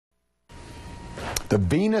The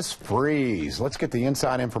Venus Freeze. Let's get the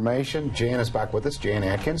inside information. Jan is back with us. Jan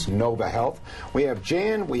Atkins, Nova Health. We have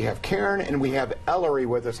Jan, we have Karen, and we have Ellery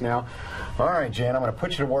with us now. All right, Jan, I'm going to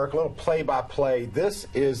put you to work. A little play-by-play. This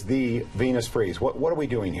is the Venus Freeze. What are we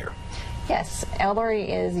doing here? Yes, Ellery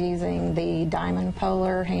is using the diamond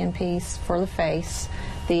polar handpiece for the face.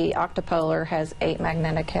 The octopolar has 8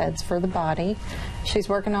 magnetic heads for the body. She's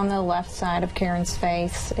working on the left side of Karen's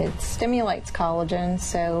face. It stimulates collagen,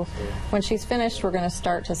 so when she's finished, we're going to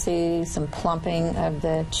start to see some plumping of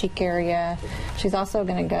the cheek area. She's also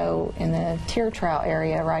going to go in the tear trough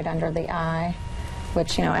area right under the eye,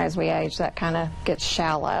 which, you know, as we age, that kind of gets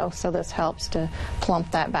shallow, so this helps to plump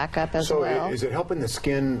that back up as well. So is it helping the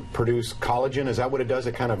skin produce collagen? Is that what it does?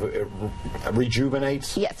 It kind of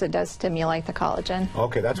rejuvenates? Yes, it does stimulate the collagen.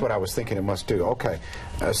 Okay, that's what I was thinking it must do. Okay,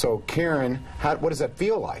 so Karen, what does that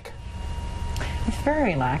feel like? It's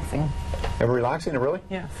very relaxing. Ever relaxing, really?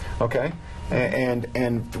 Yes. Okay.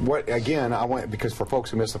 And what, again, because for folks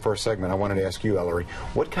who missed the first segment, I wanted to ask you, Ellery,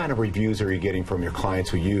 what kind of reviews are you getting from your clients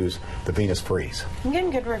who use the Venus Freeze? I'm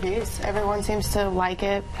getting good reviews. Everyone seems to like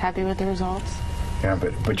it, happy with the results. Yeah,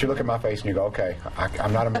 but you look at my face and you go, okay,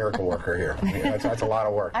 I'm not a miracle worker here. That's a lot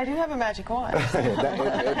of work. I do have a magic wand.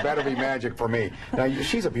 It better be magic for me. Now,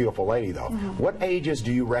 she's a beautiful lady, though. What ages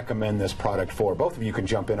do you recommend this product for? Both of you can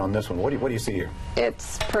jump in on this one. What do you see here?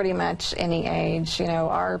 It's pretty much any age. You know,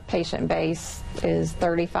 our patient base is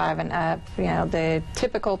 35 and up. You know, the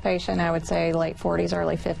typical patient, I would say, late 40s,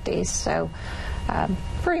 early 50s. So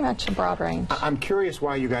pretty much a broad range. I'm curious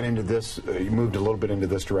why you got into this, you moved a little bit into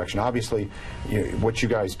this direction. Obviously, what you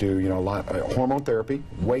guys do, you know, a lot, hormone therapy,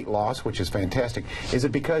 weight loss, which is fantastic. Is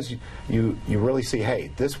it because you really see,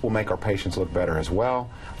 hey, this will make our patients look better as well?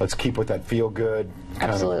 Let's keep with that feel-good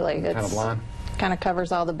kind of line? Kind of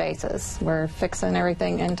covers all the bases. We're fixing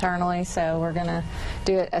everything internally, so we're going to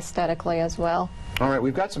do it aesthetically as well. All right,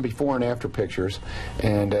 we've got some before and after pictures,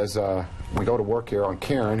 and as we go to work here on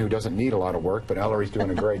Karen, who doesn't need a lot of work, but Ellery's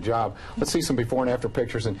doing a great job. Let's see some before and after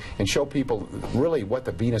pictures and show people really what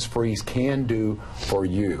the Venus Freeze can do for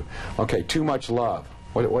you. Okay, too much love.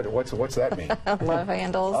 What's that mean? Love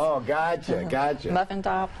handles. Oh, gotcha. Muffin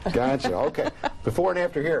top. Gotcha. Okay. Before and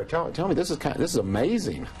after here. Tell me, this is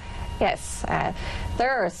amazing. Yes, there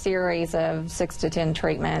are a series of 6 to 10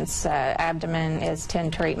 treatments. Abdomen is 10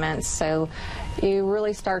 treatments, so you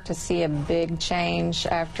really start to see a big change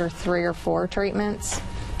after 3 or 4 treatments.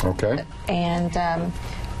 Okay. And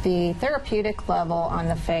the therapeutic level on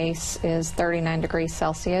the face is 39 degrees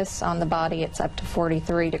Celsius. On the body, it's up to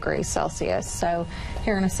 43 degrees Celsius. So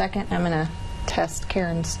here in a second, I'm going to test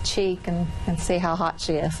Karen's cheek and see how hot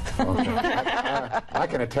she is. Okay. I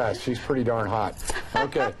can attest. She's pretty darn hot.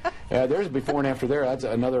 Okay. There's before and after there. That's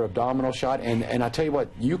another abdominal shot. And I tell you what,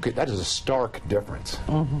 that is a stark difference.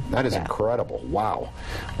 That is incredible. Wow.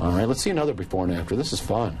 All right, let's see another before and after. This is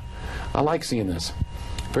fun. I like seeing this.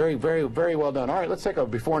 Very, very, very well done. All right, let's take a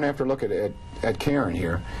before and after look at Karen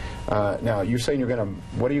here. Now, you're saying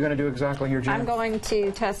what are you going to do exactly here, Gina? I'm going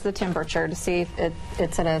to test the temperature to see if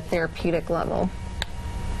it's at a therapeutic level.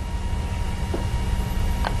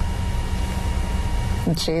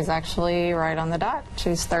 And she's actually right on the dot.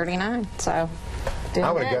 She's 39, so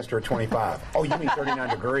I would have guessed her at 25. Oh, you mean 39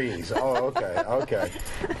 degrees. Oh, okay.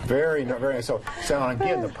 Very nice. So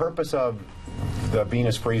again, the purpose of the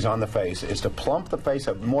Venus Freeze on the face is to plump the face,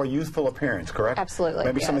 a more youthful appearance, correct? Absolutely.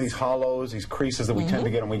 Maybe some of these hollows, these creases that we tend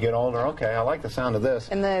to get when we get older. Okay, I like the sound of this.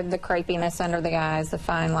 And the crepiness under the eyes, the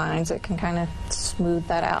fine lines, it can kind of smooth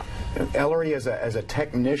that out. Ellery, as a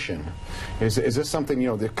technician, is this something, you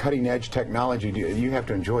know, the cutting edge technology, you have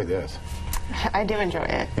to enjoy this? I do enjoy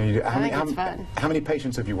it. I think it's fun. How many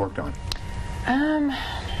patients have you worked on?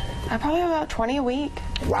 I probably have about 20 a week.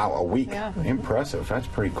 Wow, a week. Yeah. Impressive. That's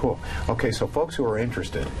pretty cool. Okay, so folks who are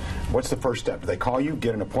interested, what's the first step? Do they call you,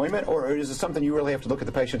 get an appointment, or is it something you really have to look at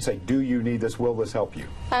the patient and say, do you need this? Will this help you?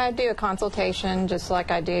 I do a consultation just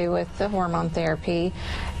like I do with the hormone therapy,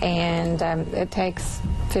 and it takes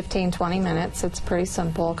 15-20 minutes. It's a pretty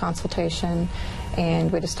simple consultation,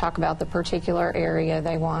 and we just talk about the particular area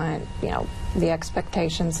they want, you know, the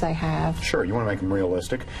expectations they have. Sure, you want to make them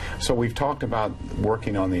realistic. So we've talked about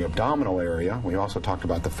working on the abdominal area. We also talked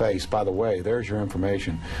about the face. By the way, there's your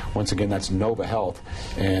information. Once again, that's Nova Health,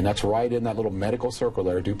 and that's right in that little medical circle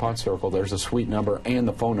there, DuPont Circle. There's a suite number and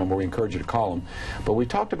the phone number. We encourage you to call them. But we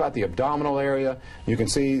talked about the abdominal area. You can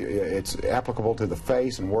see it's applicable to the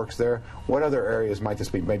face and works there. What other areas might this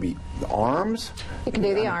be? Maybe the arms? You can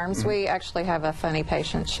do the arms. We actually have a funny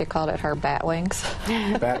patient. She called it her bat wings.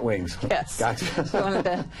 Bat wings. Yes. Gotcha. She wanted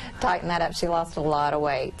to tighten that up. She lost a lot of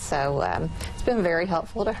weight, so it's been very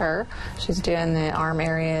helpful to her. She's doing the arm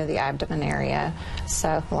area, the abdomen area.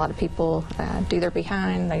 So a lot of people do their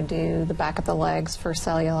behind. They do the back of the legs for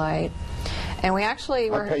cellulite. And we actually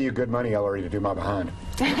I'll pay you good money, Ellery, to do my behind.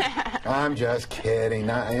 I'm just kidding.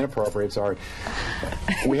 Not inappropriate, sorry.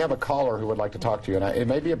 We have a caller who would like to talk to you, and it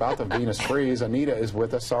may be about the Venus Freeze. Anita is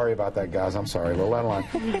with us. Sorry about that, guys. I'm sorry. We'll let alone.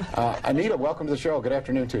 Anita, welcome to the show. Good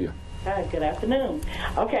afternoon to you. Hi, good afternoon.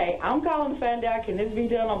 Okay, I'm calling to find out, can this be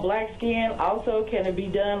done on black skin? Also, can it be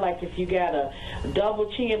done like if you got a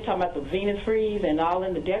double chin, talking about the Venus Freeze, and all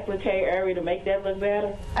in the décolleté area to make that look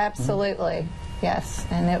better? Absolutely, yes.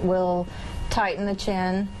 And it will tighten the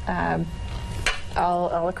chin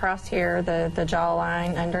all across here, the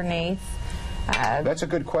jawline underneath. That's a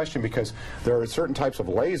good question because there are certain types of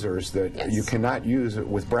lasers that Yes. you cannot use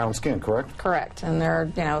with brown skin, correct? Correct. And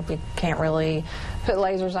you can't really put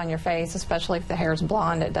lasers on your face, especially if the hair is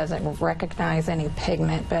blonde. It doesn't recognize any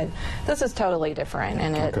pigment, but this is totally different,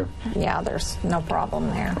 and yeah, there's no problem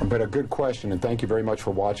there. But a good question, and thank you very much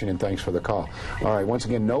for watching, and thanks for the call. All right, once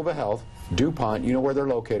again, Nova Health, DuPont, you know where they're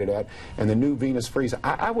located at, and the new Venus Freeze.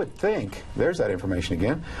 I would think, there's that information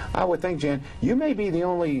again, I would think, Jan, you may be the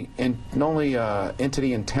only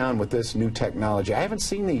entity in town with this new technology. I haven't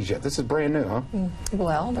seen these yet. This is brand new, huh?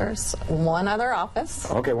 Well, there's one other office.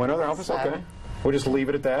 Okay, one other office? So- Okay. We'll just leave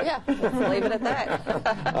it at that? Yeah, let's leave it at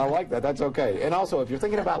that. I like that. That's okay. And also, if you're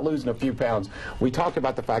thinking about losing a few pounds, we talked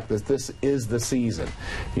about the fact that this is the season.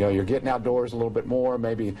 You know, you're getting outdoors a little bit more,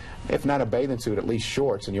 maybe, if not a bathing suit, at least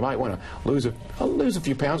shorts, and you might want to lose a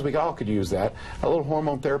few pounds. We all could use that. A little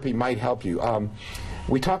hormone therapy might help you.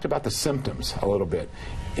 We talked about the symptoms a little bit.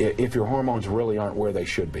 If your hormones really aren't where they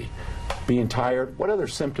should be. Being tired, what other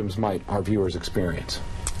symptoms might our viewers experience?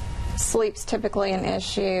 Sleep's typically an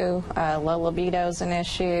issue, low libido's an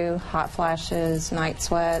issue, hot flashes, night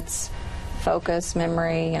sweats, focus,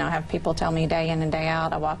 memory. You know, I have people tell me day in and day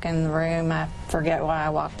out, I walk in the room, I forget why I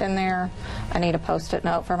walked in there. I need a Post-it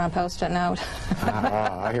note for my Post-it note.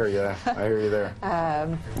 I hear you. I hear you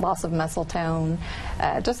there. Loss of muscle tone,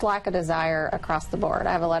 just lack of desire across the board.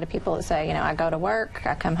 I have a lot of people that say, you know, I go to work,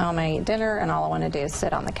 I come home, I eat dinner, and all I want to do is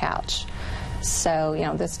sit on the couch. So, you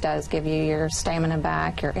know, this does give you your stamina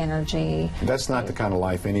back, your energy. That's not the kind of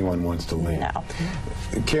life anyone wants to lead. No.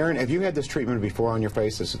 Karen, have you had this treatment before on your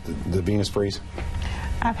face, the Venus Freeze?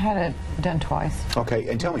 I've had it done twice. Okay,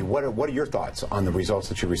 and tell me, what are your thoughts on the results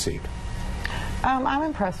that you received? I'm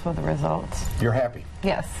impressed with the results. You're happy?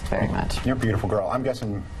 Yes, very much. You're a beautiful girl. I'm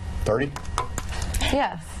guessing 30?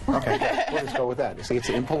 Yes. Okay, yeah, we'll just go with that. See, it's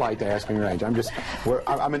impolite to ask me your age. I'm in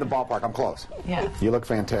the ballpark. I'm close. Yeah. You look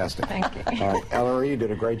fantastic. Thank you. All right, Ellery, you did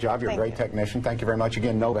a great job. You're a Thank great you. technician. Thank you very much.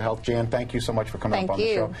 Again, Nova Health. Jan, thank you so much for coming up on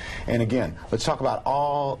the show. And again, let's talk about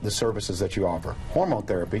all the services that you offer. Hormone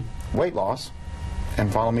therapy, weight loss,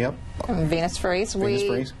 and follow me up. Venus Freeze. Venus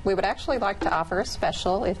Freeze. We would actually like to offer a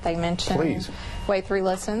special if they mention Please. Wait 3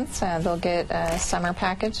 listens. They'll get a summer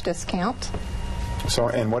package discount. So,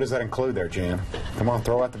 and what does that include there, Jan? Come on,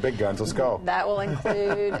 throw out the big guns. Let's go. That will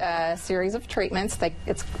include a series of treatments.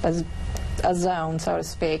 It's a zone, so to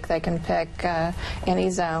speak. They can pick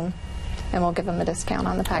any zone, and we'll give them a discount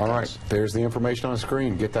on the package. All right, there's the information on the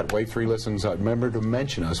screen. Get that Wave 3 listens. Remember to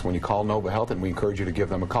mention us when you call Nova Health, and we encourage you to give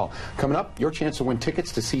them a call. Coming up, your chance to win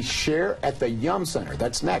tickets to see Cher at the Yum Center.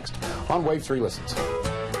 That's next on Wave 3 Listens.